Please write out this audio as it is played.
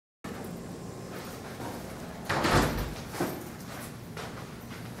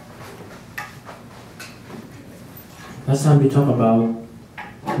Last time we talked about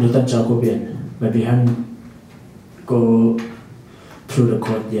Newton-Jacobian, but we haven't go through the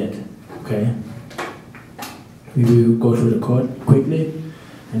code yet. Okay, we will go through the code quickly,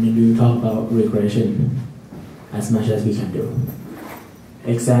 and then we will talk about regression as much as we can do.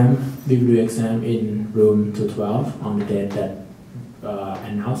 Exam, we will do exam in room 212 on the date that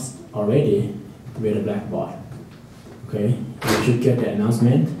announced already with a blackboard. Okay, you should get the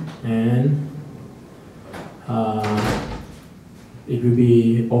announcement, and it will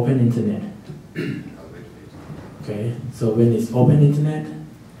be open internet. Okay, so when it's open internet,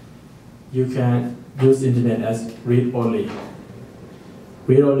 you can use internet as read only.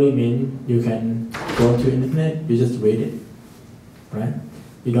 Read only means you can go to internet, you just read it, right?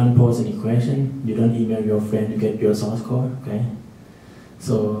 You don't post any question, you don't email your friend to get your source code, okay?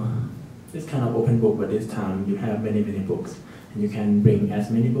 So it's kind of open book, but this time you have many books, and you can bring as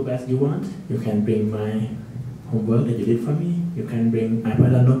many books as you want. You can bring my homework that you did for me. You can bring my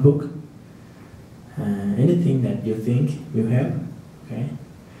Python notebook. Anything that you think will help, okay?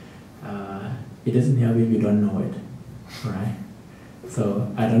 It doesn't help if you don't know it, alright? So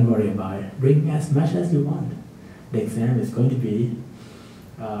I don't worry about it. Bring as much as you want. The exam is going to be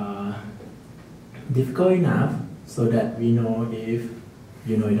difficult enough so that we know if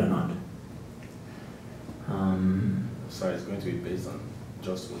you know it or not. So it's going to be based on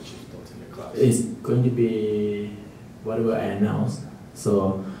just what you've taught in the class? It's going to be whatever I announced.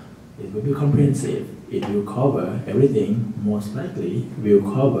 So it will be comprehensive. It will cover everything. Most likely will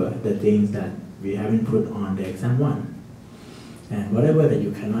cover the things that we haven't put on the exam one. And whatever that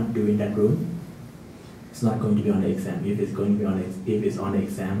you cannot do in that room, it's not going to be on the exam. If it's going to be on if it's on the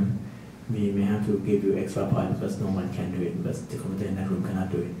exam, we may have to give you extra points because no one can do it, because the computer in that room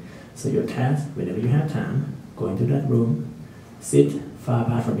cannot do it. So your task, whenever you have time, go into that room, sit far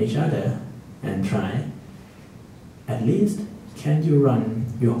apart from each other, and try. At least, can you run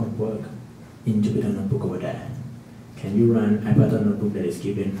your homework in Jupyter Notebook over there? Can you run a Python notebook that is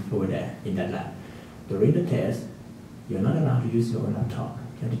given over there in that lab? During the test, you're not allowed to use your laptop.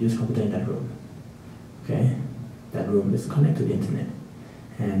 You have to use computer in that room. Okay? That room is connected to the internet.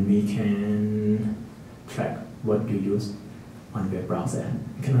 And we can track what you use on the web browser.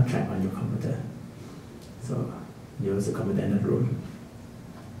 You cannot track on your computer. So use the computer in that room.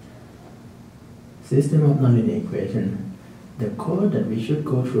 System of nonlinear equation. The code that we should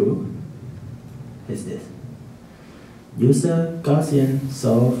go through is this. User Gaussian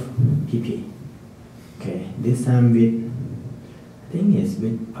solve PP. Okay, this time with, I think it's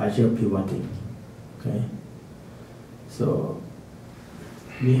with partial pivoting. Okay, so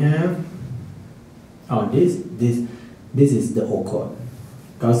we have, this is the whole code.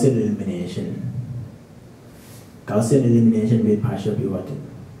 Gaussian elimination. Gaussian elimination with partial pivoting.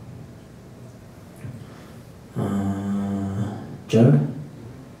 Joe,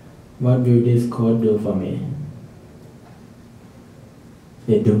 what will this code do for me?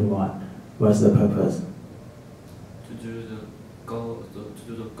 It do what? What's the purpose? To do the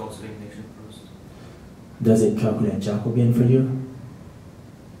Gauss elimination first. Does it calculate Jacobian for you?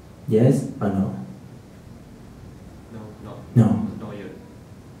 Yes or no? No. Not yet.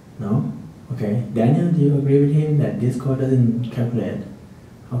 No? Okay. Daniel, do you agree with him that this code doesn't calculate?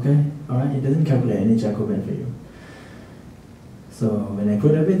 Okay? Alright, it doesn't calculate any Jacobian for you. So when I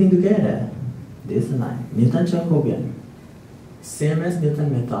put everything together, this line, Newton-Jacobian, same as Newton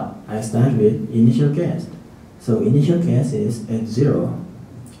method, I start with initial guess. So initial guess is x0.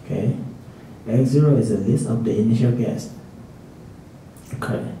 Okay? x0 is a list of the initial guess.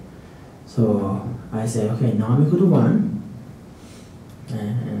 Okay. So I say, okay, norm equal to 1,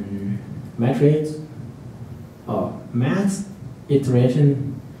 and matrix or max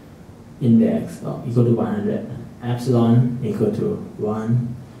iteration index equal to 100, epsilon equal to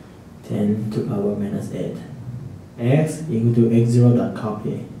 1, 10 to the power minus 8, x equal to x0 dot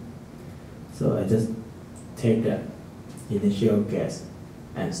copy. So I just take the initial guess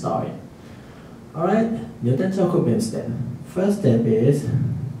and store it. Alright, Newton-Jacobian step. First step is,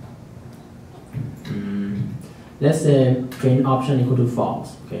 let's say print option equal to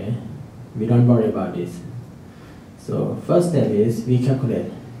false. Okay, we don't worry about this. So first step is we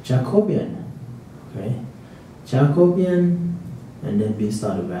calculate Jacobian. Okay, Jacobian, and then we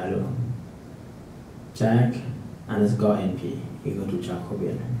start the value. Jac underscore NP equal to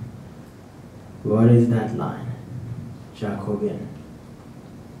Jacobian. What is that line? Jacobian.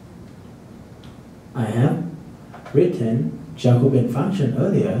 I have written Jacobian function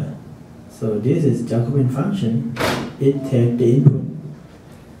earlier. So this is Jacobian function. It takes the input.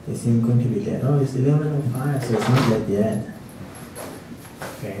 It's going to be that. Oh, it's 11:05, so it's not that yet.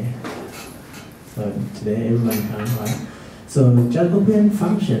 Okay. So today everyone can, right? So Jacobian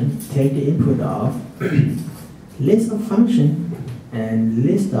function take the input of list of function and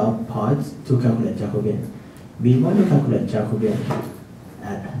list of parts to calculate Jacobian. We want to calculate Jacobian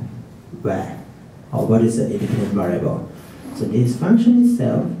at where or what is the independent variable. So this function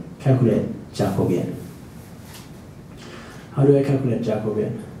itself calculate Jacobian. How do I calculate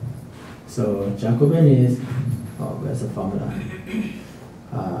Jacobian? So Jacobian is, where's the formula?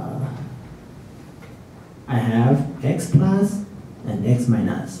 I have x plus and x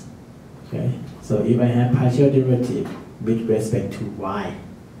minus. Okay, so if I have partial derivative with respect to y,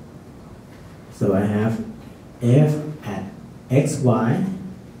 so I have f at xy,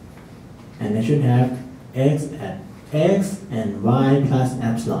 and I should have x at x and y plus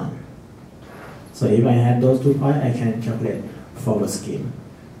epsilon. So if I have those 2 points, I can calculate forward scheme.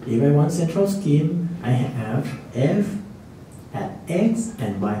 If I want central scheme, I have f at x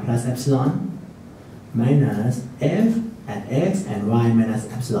and y plus epsilon minus f at x and y minus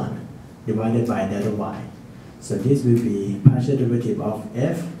epsilon divided by delta y. So this will be partial derivative of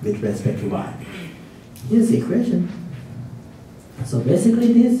f with respect to y. Here's the equation. So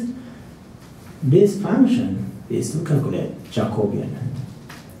basically this function is to calculate Jacobian.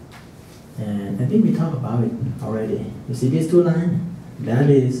 And I think we talked about it already. You see these 2 lines? That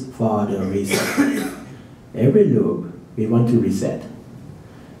is for the reset. Every loop we want to reset.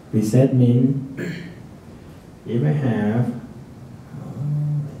 Reset means if I have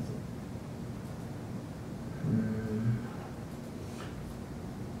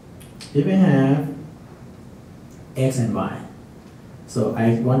x and y, so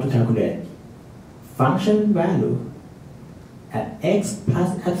I want to calculate function value at x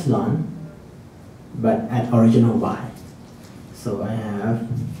plus epsilon but at original y. So I have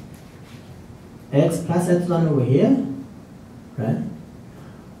x plus epsilon over here, right?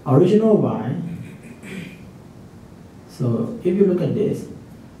 Original y. So if you look at this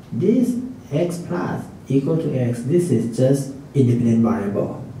x plus equal to x, this is just independent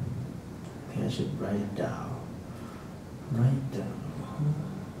variable. Okay, I should write it down.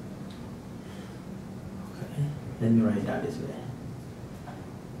 Okay, let me write it down this way.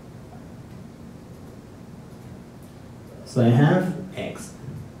 So I have x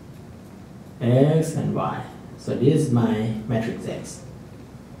and y. So this is my matrix X.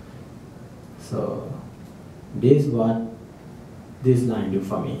 So this is what this line do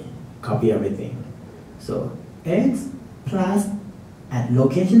for me. Copy everything. So x plus at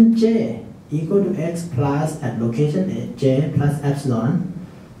location j equal to x plus at location j plus epsilon.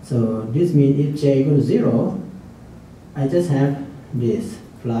 So this means if j equal to 0, I just have this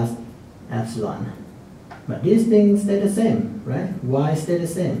plus epsilon. But these things stay the same, right? Y stay the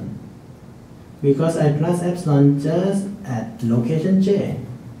same. Because I plus epsilon just at location j.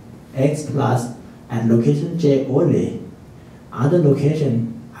 X plus at location j only. Other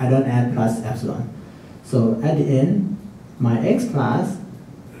location, I don't add plus epsilon. So at the end, my x plus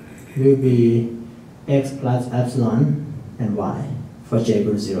will be x plus epsilon and y for j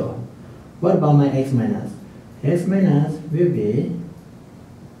equals 0. What about my x minus? X minus will be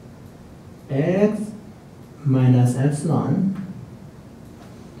x minus epsilon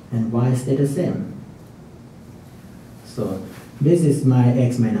and y stay the same. So this is my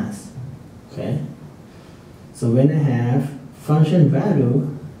x minus. Okay. So when I have function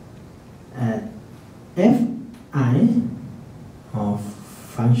value at fi of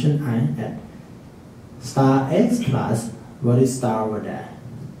function I at star x plus, what is star over there?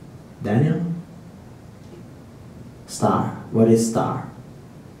 Daniel? Star. What is star?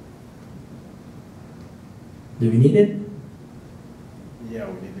 Do we need it? Yeah,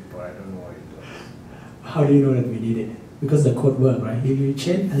 we need it, but I don't know what it does. How do you know that we need it? Because the code works, right? If you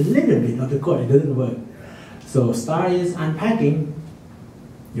change a little bit of the code, it doesn't work. So star is unpacking.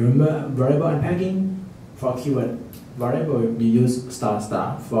 You remember variable unpacking? For keyword variable, you use star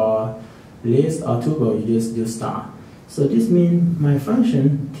star. For list or tuple, you just use star. So this means my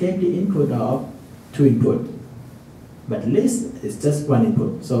function take the input of 2 input. But list is just 1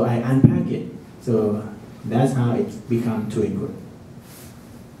 input. So I unpack it. So that's how it becomes 2 input.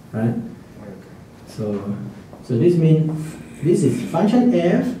 Right? Okay. So this means this is function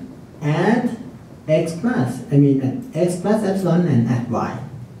f at x plus, at x plus epsilon and at y.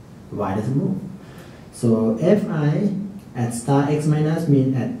 Y doesn't move. So fi at star x minus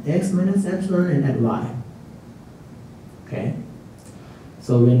means at x minus epsilon and at y. Okay.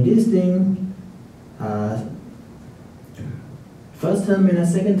 So when this thing first term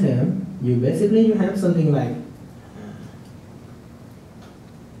minus second term, you have something like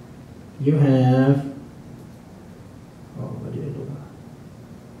you have, what do I do?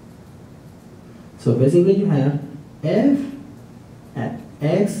 So basically you have f at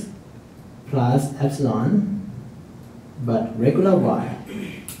x plus epsilon, but regular y,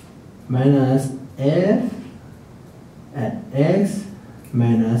 minus f at x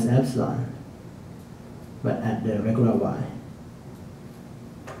minus epsilon, but at the regular y.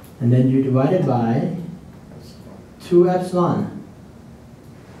 And then you divide it by 2 epsilon,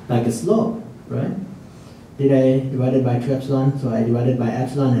 like a slope, right? Did I divide it by 2 epsilon? So I divided by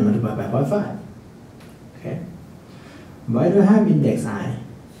epsilon and multiplied by 0.5. Okay. Why do I have index I?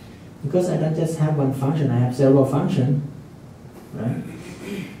 Because I don't just have one function, I have several functions, right?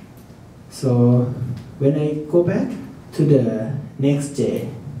 So when I go back to the next j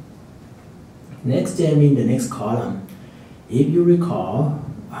means the next column. If you recall,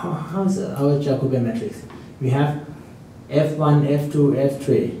 how's our Jacobian matrix? We have f1, f2,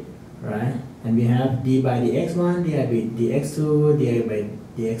 f3, right? And we have d by dx1, d by dx2, d by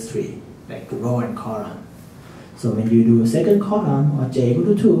dx3, like row and column. So when you do second column, or j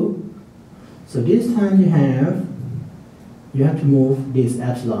equal to 2, so this time you have to move this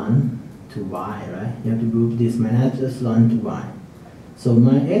epsilon to y, right? You have to move this minus epsilon to y. So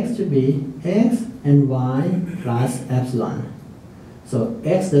my x should be x and y plus epsilon. So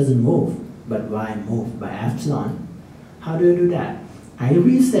x doesn't move, but y moves by epsilon. How do you do that? I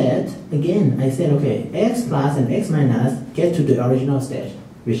reset again. I said, okay, x plus and x minus get to the original state,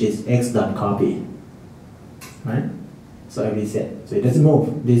 which is x dot copy, right? So I reset. So it doesn't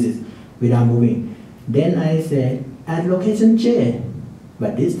move. This is without moving. Then I say at location j,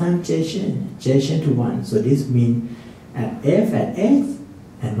 but this time j change to 1. So this means at f at x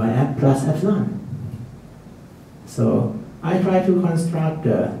and y at plus epsilon. So I try to construct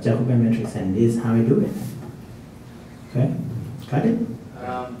the Jacobian matrix, and this is how I do it. Okay, got it?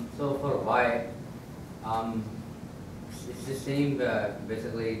 So for y, it's the same,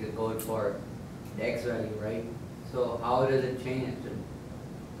 basically the code for the x value, right? So how does it change it?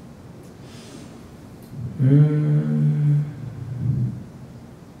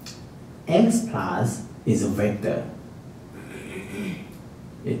 X plus is a vector.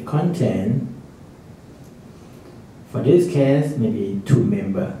 It contains, for this case, maybe 2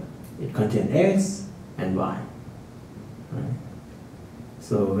 members. It contains x and y. Right?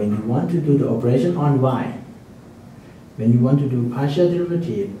 So when you want to do the operation on y, when you want to do partial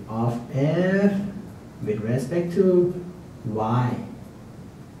derivative of f with respect to y,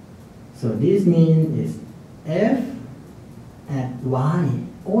 so this means is f at y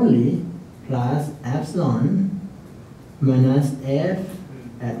only plus epsilon minus f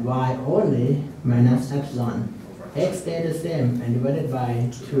at y only minus epsilon. X stays the same and divided by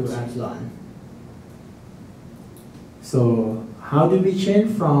 2 epsilon. So how do we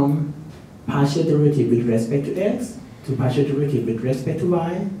change from partial derivative with respect to x to partial derivative with respect to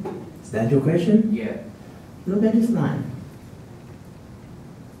y? Is that your question? Yeah. Look at this line.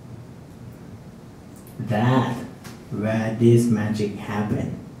 That where this magic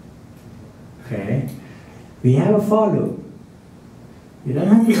happened. Okay? We have a for loop. You don't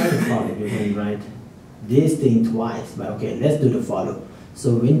have to write a for loop, you can write this thing twice, but okay, let's do the for loop.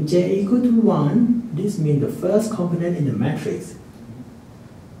 So when j equal to 1, this means the first component in the matrix,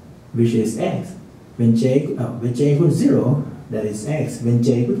 which is x. When j equal to 0, that is x. When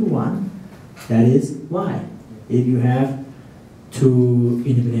j equal to 1, that is y. If you have 2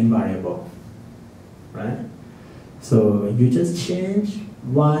 independent variables, right? So you just change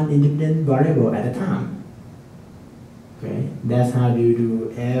one independent variable at a time. Okay, that's how you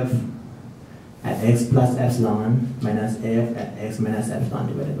do f at x plus epsilon minus f at x minus epsilon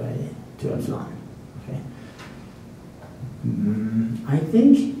divided by 2 epsilon. Okay. I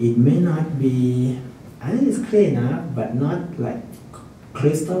think it may not be, I think it's clear enough, but not like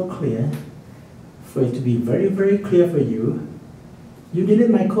crystal clear. For it to be very, very clear for you, you delete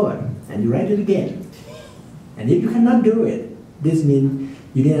my code and you write it again. And if you cannot do it, this means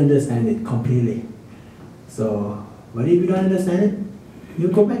you didn't understand it completely. So, what if you don't understand it? You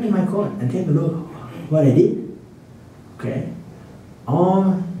go back to my code and take a look what I did. Okay?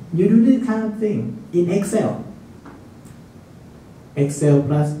 Or you do this kind of thing in Excel. Excel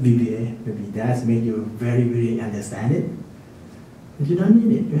plus VBA, maybe that's made you very, very understand it. But you don't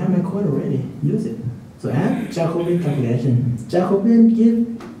need it. You have my code already. Use it. So add Jacobian calculation. Jacobian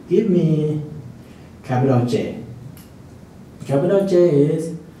give me capital J. Capital J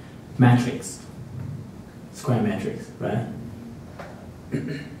is matrix, square matrix, right?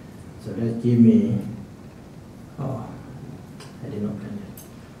 So let's give me, oh, I did not print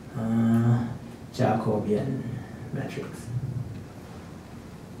it. Jacobian matrix.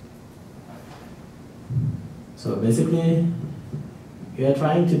 So basically, we are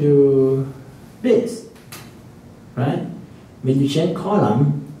trying to do this, right? When you change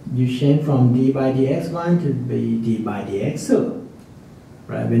column, you change from d by dx1 to d by dx2,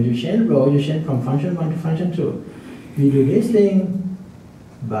 right? When you change row, you change from function 1 to function 2. We do this thing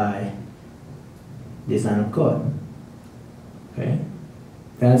by this line of code, okay?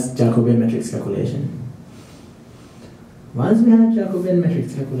 That's Jacobian matrix calculation. Once we have Jacobian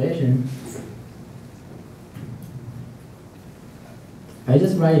matrix calculation, I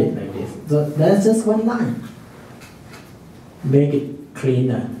just write it like this. So that's just one line. Make it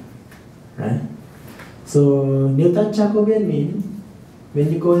cleaner, right? So Newton-Jacobian means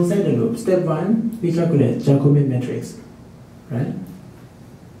when you go inside the loop, step 1, we calculate Jacobian matrix, right?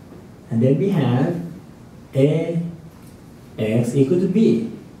 And then we have Ax equal to B.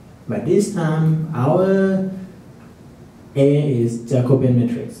 But this time, our A is Jacobian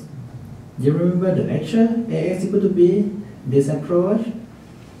matrix. You remember the lecture? Ax equal to B, this approach.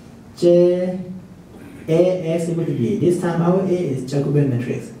 Ax equal to B. This time, our A is Jacobian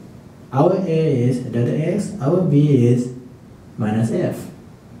matrix. Our A is delta x, our B is minus f.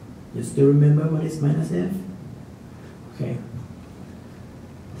 You still remember what is minus f? Okay.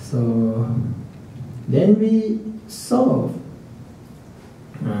 So then we solve.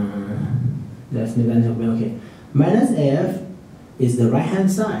 That's Newton-Jacobian. Okay. Minus f is the right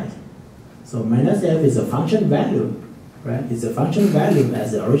hand side. So minus f is a function value, right? It's a function value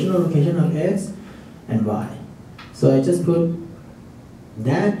as the original location of x and y. So I just put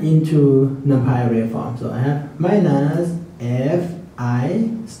that into NumPy array form. So I have minus f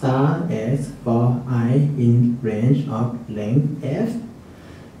I star x for I in range of length f,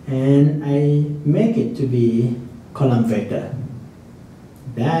 and I make it to be column vector.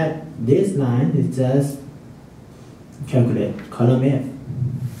 That this line is just calculate column f,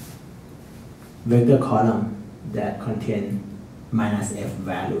 vector column that contain minus f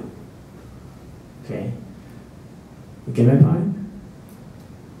value. Okay, you get my point?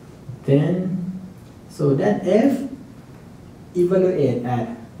 Then, so that f evaluate at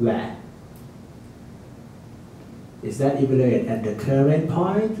where? Is that evaluated at the current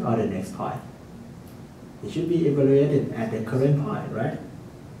point or the next point? It should be evaluated at the current point, right?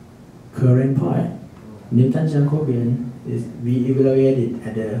 Current point. Newton-Jacobian is we evaluate it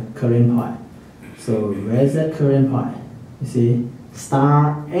at the current point. So where's that current point? You see,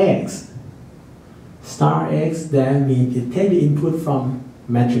 star x. Star x that means it take the input from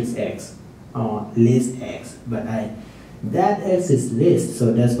matrix x or list x, but that x is list,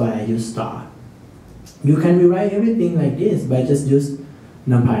 so that's why I use star. You can rewrite everything like this by just use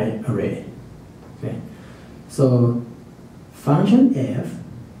NumPy array. Okay, so function f,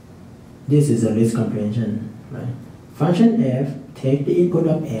 this is a list comprehension, right? Function f take the input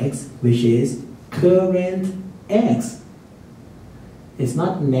of x, which is current x. It's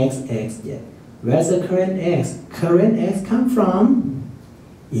not next x yet. Where's the current x? Current x come from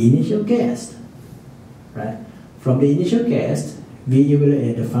initial guess, right? From the initial guess, we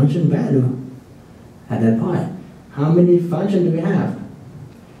evaluate the function value at that point. How many functions do we have?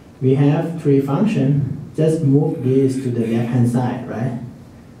 We have 3 functions. Just move this to the left hand side, right?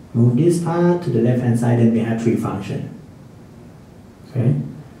 Move this part to the left hand side, then we have 3 functions. Okay?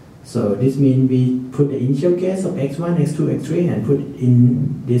 So this means we put the initial guess of x1, x2, x3 and put it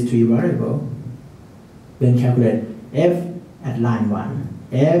in these 3 variables. Then calculate f at line 1,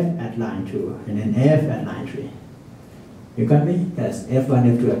 f at line 2, and then f at line 3. You got me? That's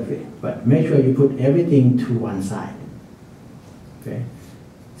f1, f2, f3. But make sure you put everything to one side. Okay?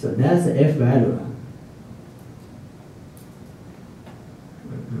 So that's the f value.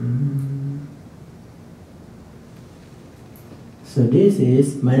 So this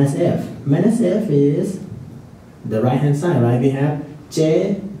is minus f. Minus f is the right hand side, right? We have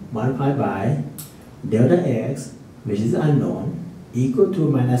j multiplied by delta x, which is unknown, equal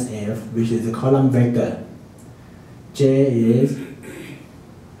to minus f, which is a column vector. J is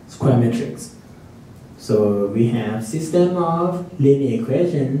square matrix. So we have system of linear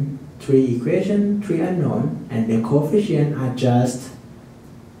equation, 3 equation, 3 unknown, and the coefficient are just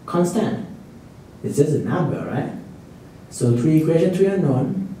constant. It's just a number, right? So 3 equation, 3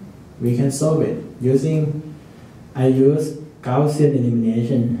 unknown, we can solve it using, I use Gaussian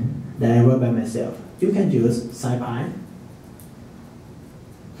elimination that I wrote by myself. You can use SciPy.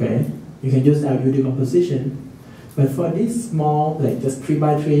 Okay, you can use LU decomposition. But for this small, like just 3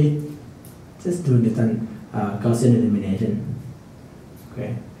 by 3, just do Newton Gaussian elimination.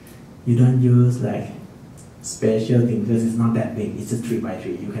 Okay, you don't use like special thing because it's not that big. It's just 3 by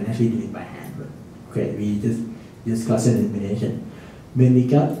 3. You can actually do it by hand. But, okay, we just use Gaussian elimination. When we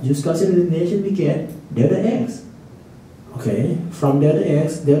use Gaussian elimination, we get delta x. Okay, from delta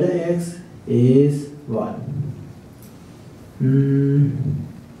x is what?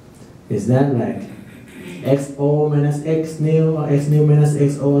 Is that like xo minus x new or x new minus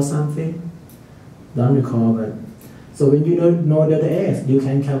xo or something? Don't recall, but so when you don't know delta x, you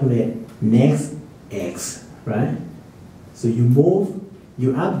can calculate next x, right? So you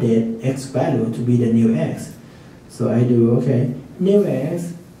update x value to be the new x. So I do, okay, new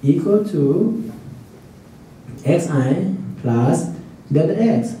x equal to xi plus delta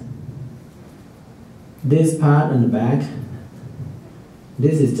x. This part on the back,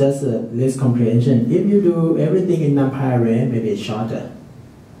 this is just a list comprehension. If you do everything in NumPy array, maybe it's shorter.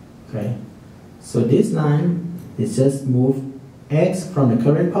 Okay, so this line is just move x from the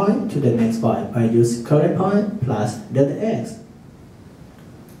current point to the next point by use current point plus delta x.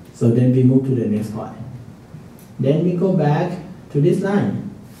 So then we move to the next point. Then we go back to this line.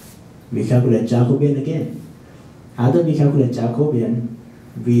 We calculate Jacobian again. After we calculate Jacobian,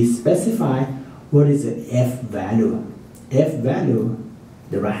 we specify what is the f value. F value,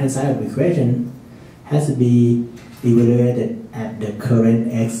 the right hand side of the equation, has to be evaluated at the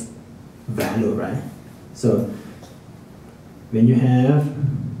current x value, right? So when you have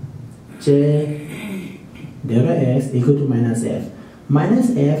j delta x equal to minus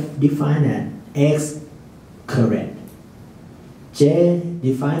f defined at x current, j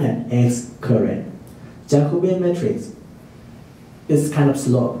defined at x current. Jacobian matrix is kind of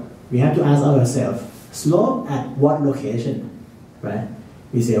slope. We have to ask ourselves, slope at what location, right?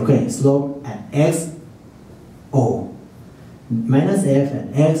 We say, okay, slope at x o, minus f at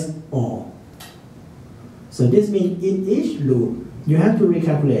x o. So this means in each loop, you have to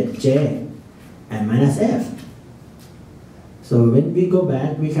recalculate j and minus f. So when we go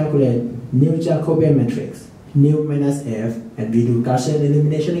back, we calculate new Jacobian matrix, new minus f, and we do Gaussian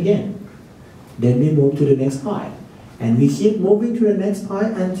elimination again. Then we move to the next point. And we keep moving to the next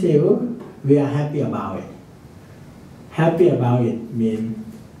point until we are happy about it. Happy about it means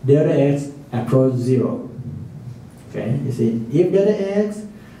delta x approach 0. Okay, you see, if delta x,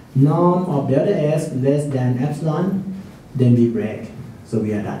 norm of delta x less than epsilon, then we break. So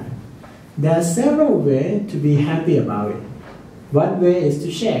we are done. There are several ways to be happy about it. One way is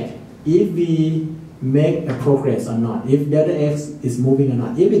to check if we make a progress or not, if delta x is moving or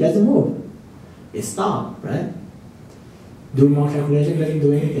not. If it doesn't move, it stops, right? Do more calculation doesn't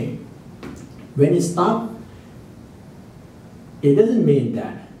do anything. When it stops, it doesn't mean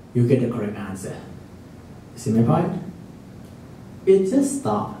that you get the correct answer. See my point? It just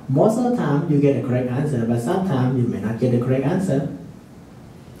stops. Most of the time you get the correct answer, but sometimes you may not get the correct answer.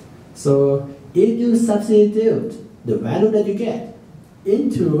 So if you substitute the value that you get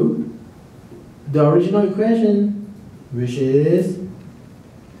into the original equation, which is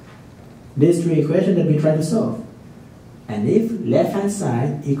these three equations that we try to solve, and if left hand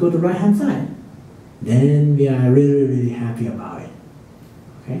side equal to right hand side, then we are really happy about it.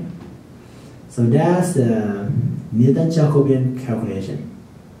 Okay, so that's the Newton-Jacobian calculation.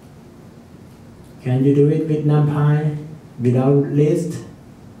 Can you do it with NumPy without list?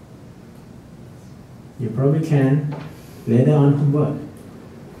 You probably can later on homework.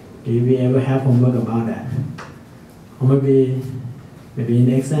 Do we ever have homework about that? Or maybe in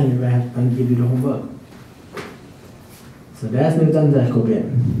the exam we will have to give you the homework. So that's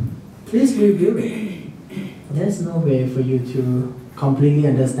Newton-Jacobian. Please review it. There's no way for you to completely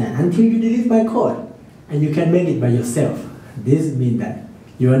understand until you delete by code and you can make it by yourself. This means that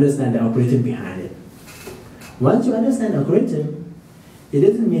you understand the algorithm behind it. Once you understand the algorithm, it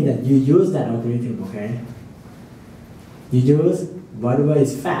doesn't mean that you use that algorithm, okay? You use whatever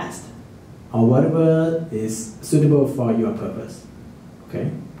is fast or whatever is suitable for your purpose,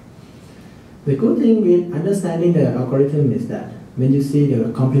 okay? The good thing with understanding the algorithm is that when you see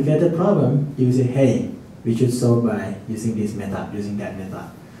the complicated problem, you say, hey, we should solve by using this method, using that method.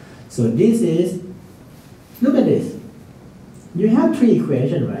 So this is, look at this. You have three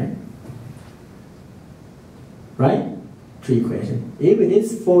equations, right? Right? Three equations. If it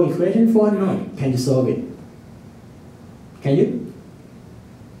is four equations, four unknown, can you solve it? Can you?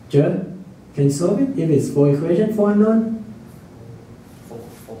 Joe, can you solve it? If it's four equations, four unknown?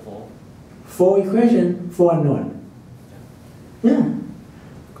 Four equations, four unknown. Yeah.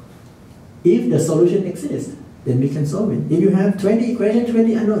 If the solution exists, then we can solve it. If you have 20 equations,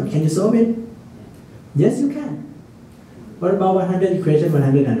 20 unknown, can you solve it? Yes, you can. What about 100 equations,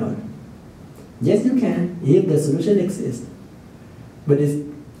 100 unknown? Yes, you can, if the solution exists. But it's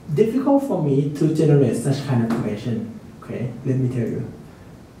difficult for me to generate such kind of equation, okay? Let me tell you,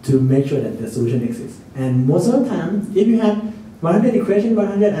 to make sure that the solution exists. And most of the time, if you have 100 equations,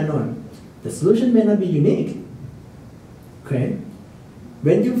 100 unknown, the solution may not be unique, okay?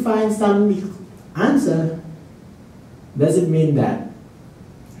 when you find some answer, does it mean that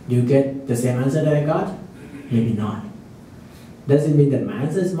you get the same answer that I got? Maybe not. Does it mean that my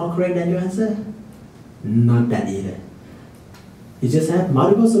answer is more correct than your answer? Not that either. You just have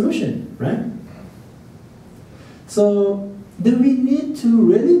multiple solutions, right? So, do we need to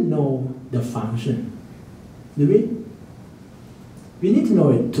really know the function? Do we? We need to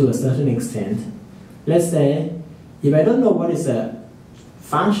know it to a certain extent. Let's say, if I don't know what is a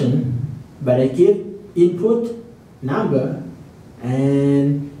function, but I give input number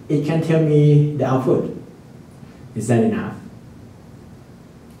and it can tell me the output. Is that enough?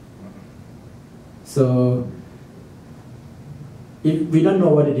 So, if we don't know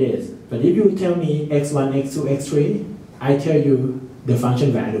what it is, but if you tell me x1, x2, x3, I tell you the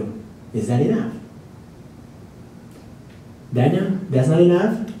function value. Is that enough? Daniel, that's not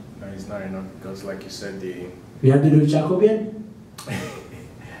enough? No, it's not enough because, like you said, We have to do Jacobian?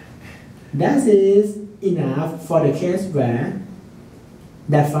 That is enough for the case where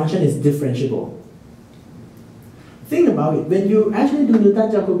that function is differentiable. Think about it. When you actually do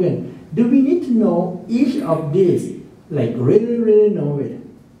Newton-Jacobian, do we need to know each of these? Like really know it?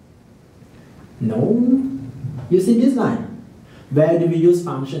 No. You see this line? Where do we use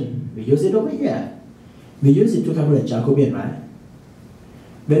function? We use it over here. We use it to calculate Jacobian, right?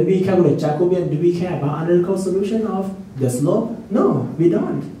 When we calculate Jacobian, do we care about analytical solution of the slope? No, we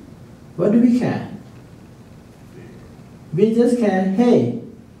don't. What do we care? We just care, hey,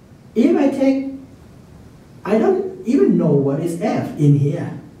 if I don't even know what is f in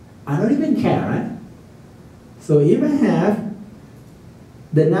here. I don't even care, right? So if I have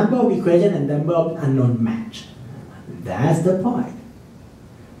the number of equation and number of unknown match, that's the point.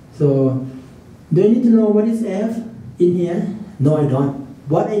 So, do I need to know what is f in here? No, I don't.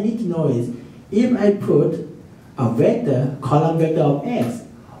 What I need to know is, if I put a vector, column vector of x,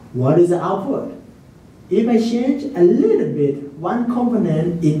 what is the output? If I change a little bit one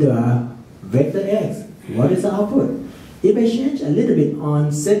component in the vector x, what is the output? If I change a little bit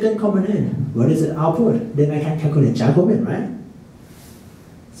on second component, what is the output? Then I can calculate Jacobian, right?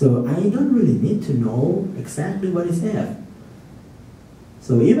 So I don't really need to know exactly what is f.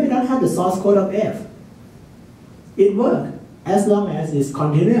 So if I don't have the source code of f, it works as long as it's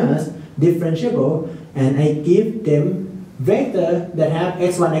continuous, differentiable, and I give them vector that have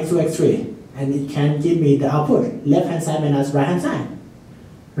x1, x2, x3, and it can give me the output, left hand side minus right hand side,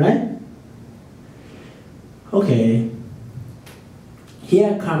 right? Okay,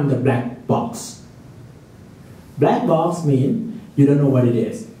 here comes the black box. Black box means you don't know what it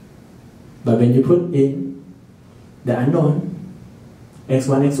is. But when you put in the unknown,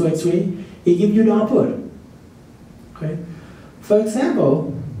 x1, x2, x3, it gives you the output. Okay? For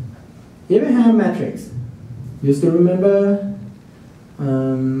example, if I have a matrix, you still remember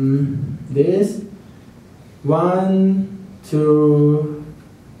this 1, 2,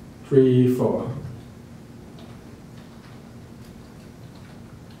 3, 4.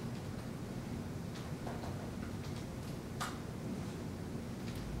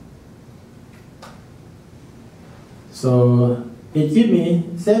 So it gives me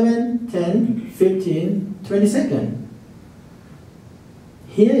 7, 10, 15, 20 seconds.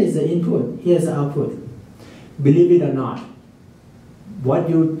 Here is the input, here is the output. Believe it or not, what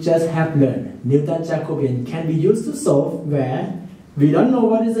you just have learned, Newton-Jacobian, can be used to solve where we don't know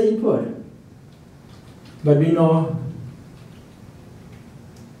what is the input, but we don't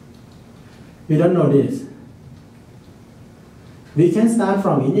know this. We can start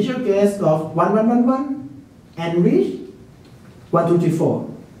from initial guess of 1, 1, 1, 1 and reach 1, 2, 3, 4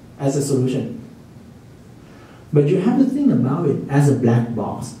 as a solution. But you have to think about it as a black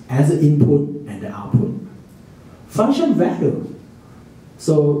box, as the input and the output. Function value.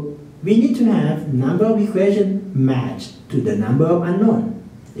 So we need to have number of equations match to the number of unknown.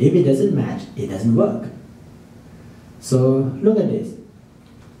 If it doesn't match, it doesn't work. So look at this.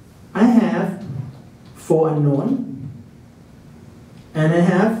 I have 4 unknown and I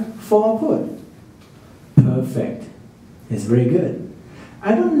have 4 output. Perfect. It's very good.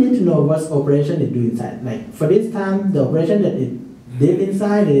 I don't need to know what operation it do inside. Like for this time, the operation that it did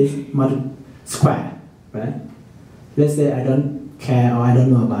inside is square, right? Let's say I don't care or I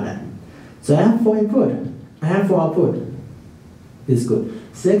don't know about that. So I have 4 input. I have 4 output. This is good.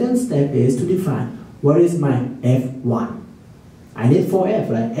 Second step is to define what is my F1. I need 4F,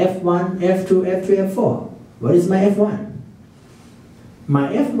 right? F1, F2, F3, F4. What is my F1?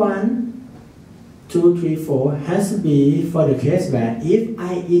 My F1 2, 3, 4 has to be for the case where if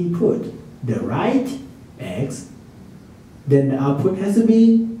I input the right x, then the output has to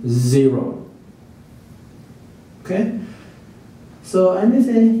be 0. Okay? So I may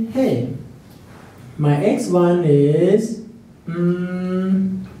say, hey, my x1 is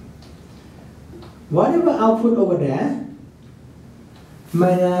whatever output over there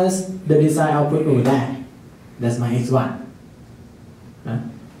minus the desired output over there. That's my x1.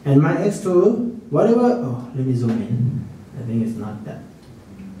 And my x2, whatever, oh, let me zoom in. I think it's not that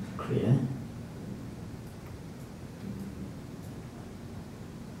clear.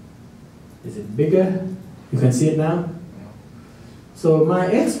 Is it bigger? You can see it now? So my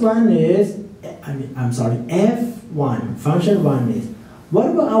x1 is, f1, function 1 is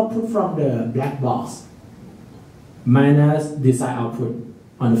whatever output from the black box minus desired output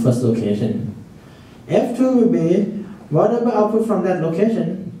on the first location. F2 will be whatever output from that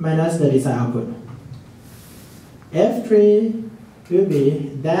location minus the desired output. F3 will be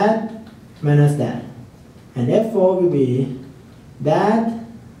that minus that. And F4 will be that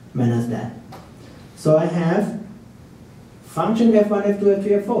minus that. So I have function F1, F2,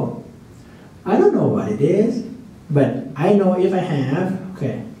 F3, F4. I don't know what it is, but I know if I have,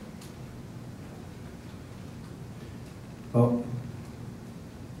 okay. Oh.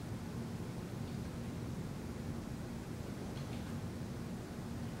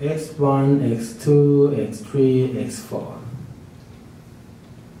 X1, X2, X3, X4.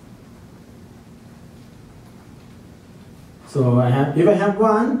 So I have, if I have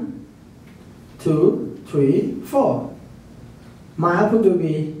 1, 2, 3, 4, my output will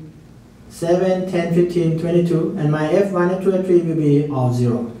be 7, 10, 15, 22, and my F1, F2, F3 will be all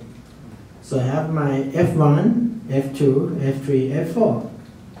 0. So I have my F1, F2, F3, F4.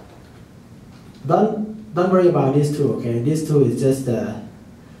 Don't worry about these two, okay? These two is just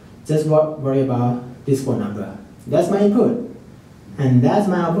worry about this phone number. That's my input, and that's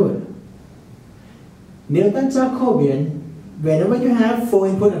my output. Newton-Jacobian, whenever you have 4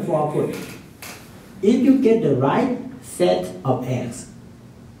 input and 4 output, if you get the right set of x,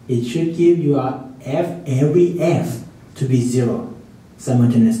 it should give you every f to be 0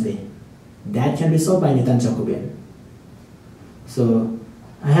 simultaneously. That can be solved by Newton-Jacobian. So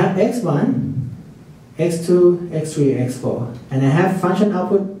I have x1, x2, x3, x4, and I have function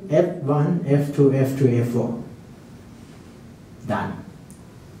output f1, f2, f3, f4. Done.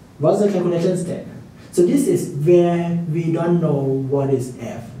 What's the calculation step? So this is where we don't know what is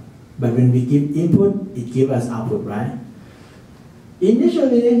f, but when we give input, it gives us output, right?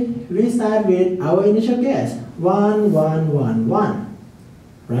 Initially, we start with our initial guess, 1, 1, 1, 1,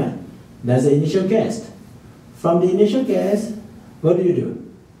 right? That's the initial guess. From the initial guess, what do?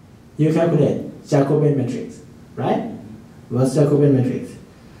 You calculate Jacobian matrix, right? What's Jacobian matrix?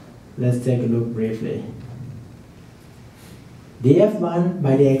 Let's take a look briefly. df1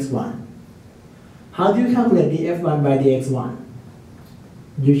 by dx1. How do you calculate df1 by dx1?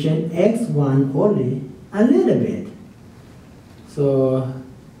 You change x1 only a little bit. So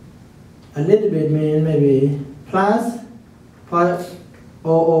a little bit means maybe plus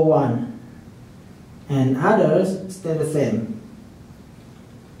 0.001, and others stay the same.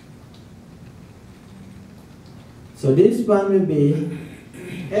 So this one will be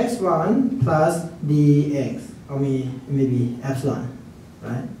x1 plus dx, or maybe epsilon,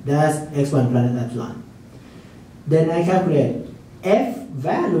 right? That's x1 plus epsilon. Then I calculate f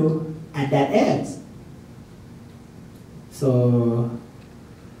value at that x. So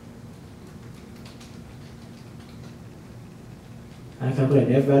I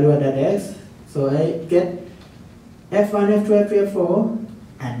calculate f value at that x. So I get f1, f2, f3, f4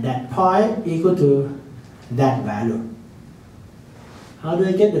 at that point equal to that value. How do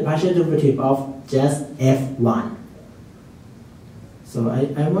I get the partial derivative of just f1? So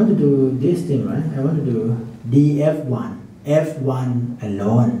I want to do this thing, right? I want to do df1, f1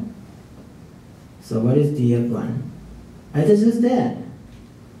 alone. So what is df1? I just use that.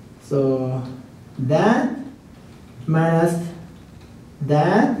 So that minus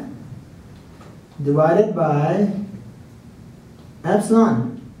that divided by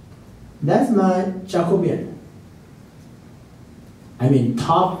epsilon. That's my Jacobian. I mean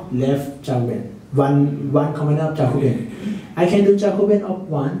top left Jacobian. One component of Jacobian. I can do Jacobian of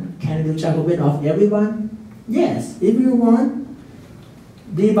 1. Can I do Jacobian of everyone? Yes. If you want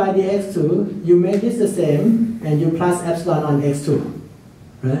d by dx2, you make this the same and you plus epsilon on x2.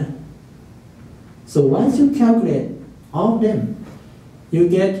 Right? So once you calculate all of them, you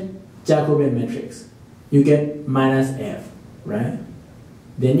get Jacobian matrix. You get minus f, right?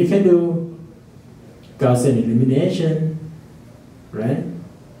 Then you can do Gaussian elimination, right?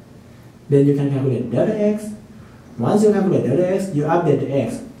 Then you can calculate delta x. Once you calculate delta x, you update the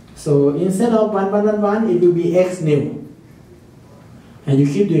x. So instead of 1, 1, 1, 1, it will be x new. And you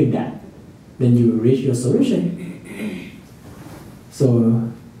keep doing that. Then you reach your solution. So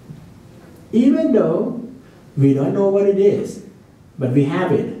even though we don't know what it is, but we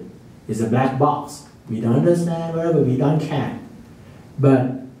have it. It's a black box. We don't understand whatever, we don't care.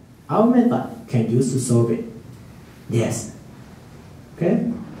 But our method can use to solve it. Yes.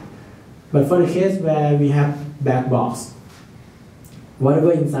 Okay? But for the case where we have black box,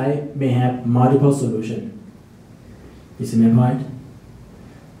 whatever inside may have multiple solutions. You see my point?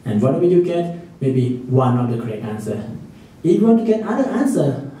 And whatever you get, maybe one of the correct answer. If you want to get other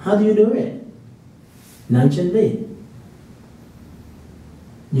answer, how do you do it? Non-gently.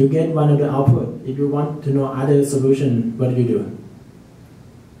 You get one of the output. If you want to know other solution, what do you do?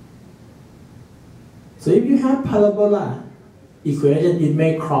 So if you have parabola equation, it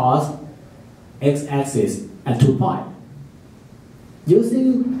may cross x-axis at 2 points.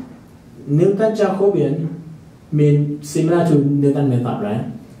 Using Newton-Jacobian means similar to Newton method, right?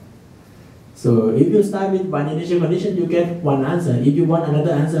 So if you start with one initial condition, you get one answer. If you want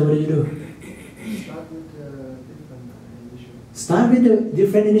another answer, what do you do? Start with the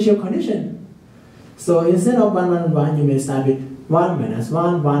different initial condition. So instead of 1, 1, 1, you may start with 1 minus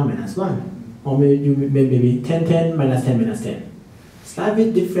 1, 1 minus 1. Or maybe 10, 10 minus 10 minus 10. Start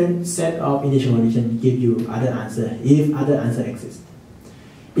with different set of initial conditions, give you other answer, if other answer exists.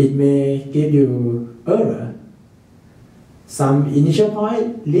 It may give you error. Some initial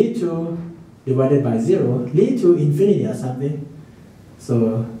point lead to divided by 0, lead to infinity or something.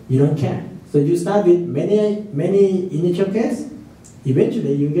 So you don't care. So you start with many initial case,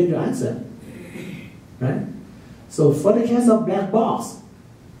 eventually you get your answer, right? So for the case of black box,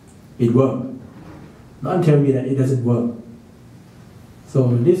 it works. Don't tell me that it doesn't work.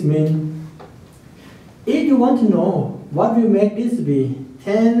 So this means, if you want to know what will make this to be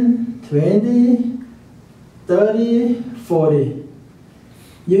 10, 20, 30, 40,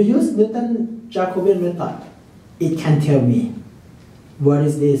 you use Newton-Jacobian method. It can tell me what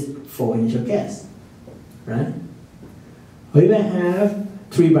is this for initial case, right? Or if I have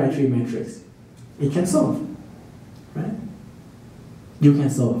 3 by 3 matrix, it can solve, right? You can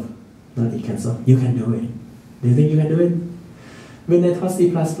solve, not it can solve. You can do it. Do you think you can do it? When I taught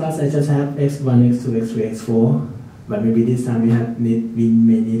C++, I just have x1, x2, x3, x4, but maybe this time we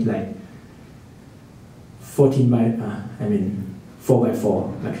may need like 4 by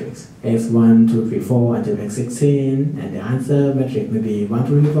 4 matrix. x1, 2, 3, 4 until x16, and the answer matrix may be 1,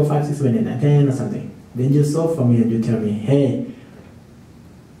 2, 3, 4, 5, 6, 7, 8, 9, 10 or something. Then you solve for me and you tell me, hey,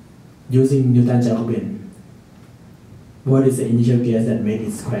 using Newton-Jacobian, what is the initial case that made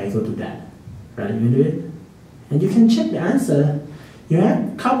it square equal to that? Right, you can do it? And you can check the answer. You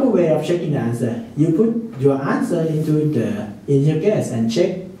have a couple ways of checking the answer. You put your answer into the initial case and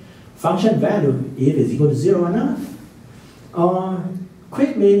check function value if it's equal to 0 or not. Or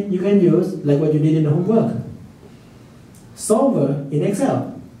quickly, you can use like what you did in the homework. Solver in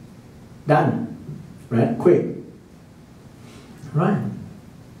Excel. Done. Right? Quick. Right.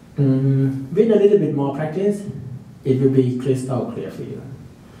 With a little bit more practice, it will be crystal clear for you.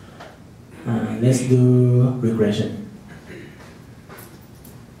 Let's do regression.